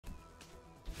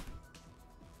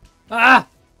Ah!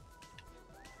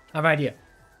 I have an idea.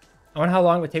 I wonder how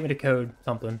long it would take me to code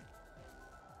something.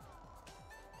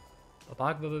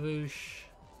 Baboosh.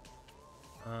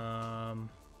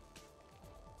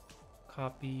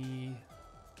 Copy.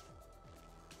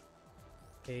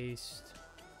 Paste.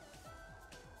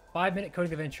 5-minute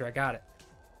coding adventure. I got it.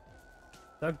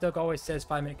 Doug always says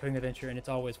 5-minute coding adventure, and it's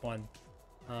always one.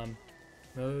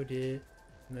 Motivation.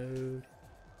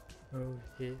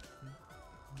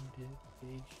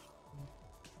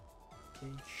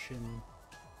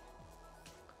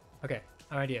 Okay,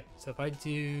 I have an idea. So if I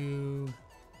do...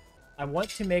 I want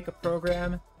to make a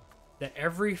program that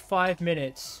every 5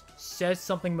 minutes says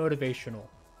something motivational.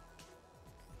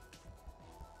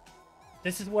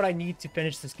 This is what I need to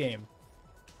finish this game.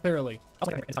 Clearly.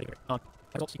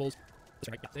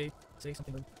 Say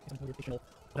something motivational.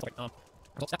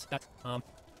 That's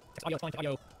audio, find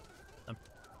audio. I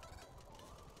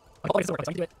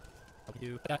can do it. I'll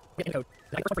do that. Get code.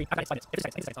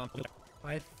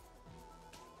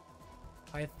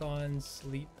 Python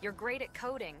sleep. You're great at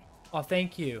coding. Oh,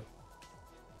 thank you.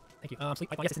 Thank you. Sleep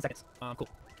Python. Yes, 10 seconds. Cool.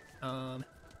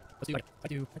 Let's do it. I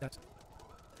do that.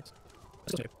 Let's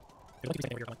do it.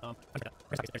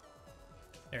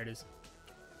 There it is.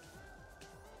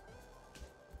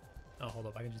 Oh, hold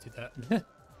up. I can just do that.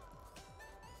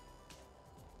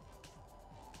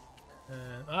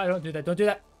 I don't do that. Don't do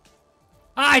that.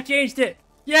 Ah, I changed it.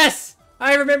 Yes!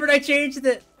 I remembered I changed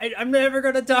it. I'm never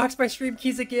going to dox my stream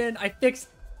keys again. I fixed...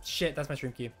 Shit, that's my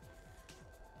stream key.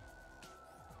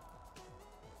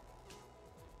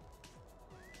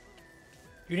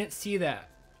 You didn't see that.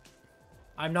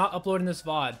 I'm not uploading this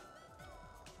VOD.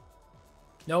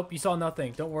 Nope, you saw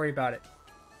nothing. Don't worry about it.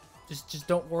 Just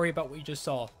don't worry about what you just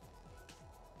saw.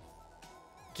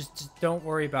 Just don't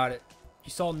worry about it.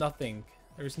 You saw nothing.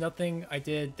 There's nothing I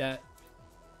did that...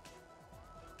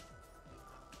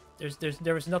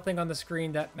 There was nothing on the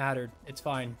screen that mattered. It's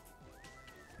fine.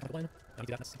 10,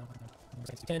 like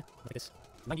this.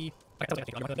 90.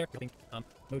 There.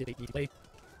 Motivate me to play.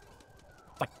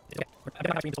 Fine. It's okay. I'm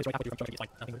not actually it's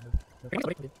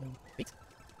fine. Baits.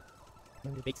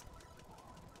 Baits.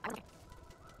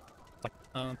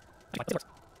 Fine. This works.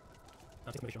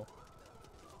 Take motivational.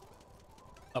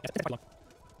 Oh, that's long.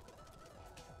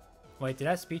 Wait, did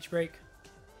that speech break?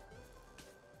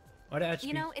 Why did that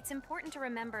You know, it's important to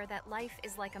remember that life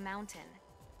is like a mountain.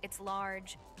 It's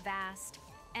large, vast,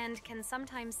 and can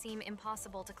sometimes seem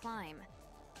impossible to climb.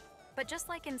 But just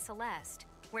like in Celeste,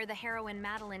 where the heroine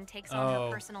Madeline takes on her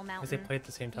personal mountain, they play at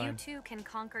the same time. You too can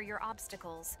conquer your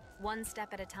obstacles, one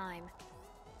step at a time.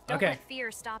 Don't let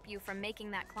fear stop you from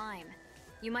making that climb.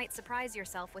 You might surprise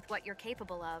yourself with what you're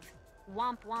capable of.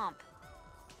 Womp womp.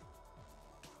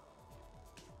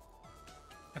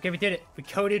 Okay, we did it. We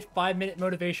coded 5-minute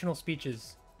motivational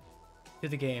speeches to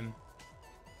the game.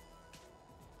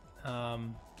 Now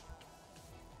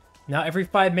every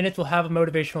 5 minutes we'll have a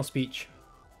motivational speech.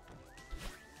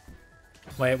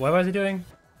 Wait, what was I doing?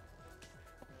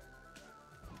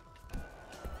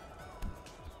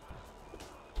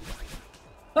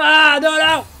 Ah,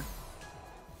 no!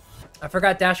 I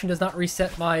forgot dashing does not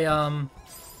reset my,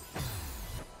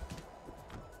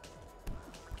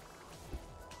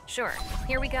 Sure,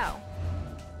 here we go.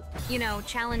 You know,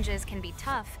 challenges can be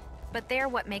tough, but they're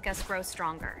what make us grow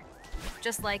stronger.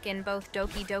 Just like in both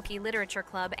Doki Doki Literature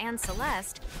Club and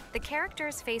Celeste, the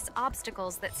characters face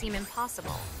obstacles that seem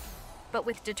impossible. But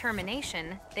with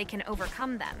determination, they can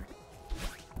overcome them.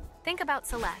 Think about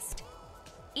Celeste.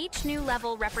 Each new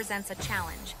level represents a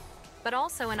challenge, but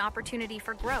also an opportunity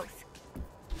for growth.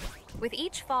 With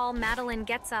each fall, Madeline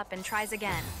gets up and tries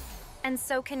again. And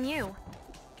so can you.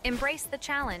 Embrace the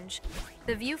challenge.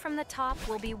 The view from the top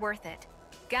will be worth it.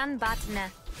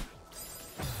 Ganbatne.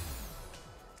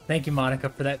 Thank you,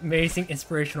 Monika, for that amazing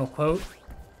inspirational quote.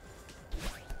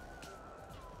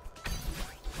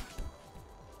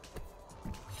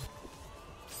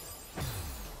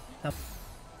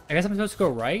 I guess I'm supposed to go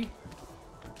right?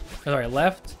 Oh, sorry,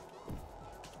 left?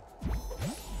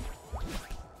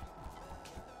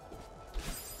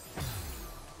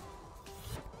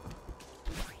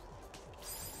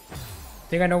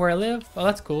 Think I know where I live? Oh,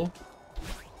 that's cool.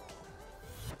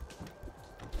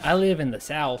 I live in the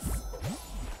south.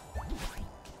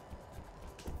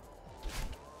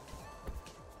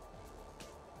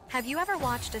 Have you ever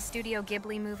watched a Studio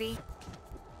Ghibli movie?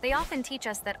 They often teach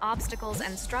us that obstacles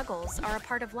and struggles are a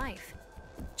part of life.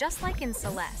 Just like in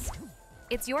Celeste,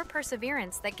 it's your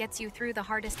perseverance that gets you through the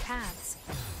hardest paths.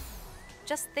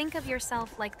 Just think of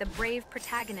yourself like the brave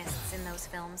protagonists in those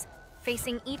films,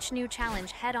 facing each new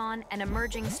challenge head-on and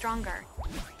emerging stronger.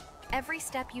 Every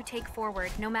step you take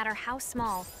forward, no matter how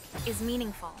small, is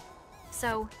meaningful.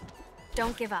 So,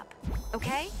 don't give up,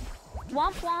 okay?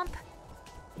 Womp womp!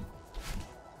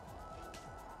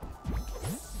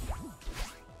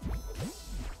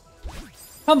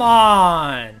 Come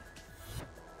on!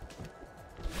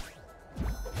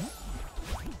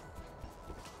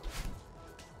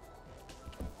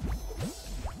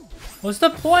 What's the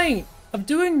point of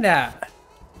doing that?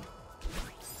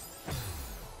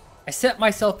 I set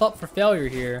myself up for failure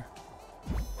here.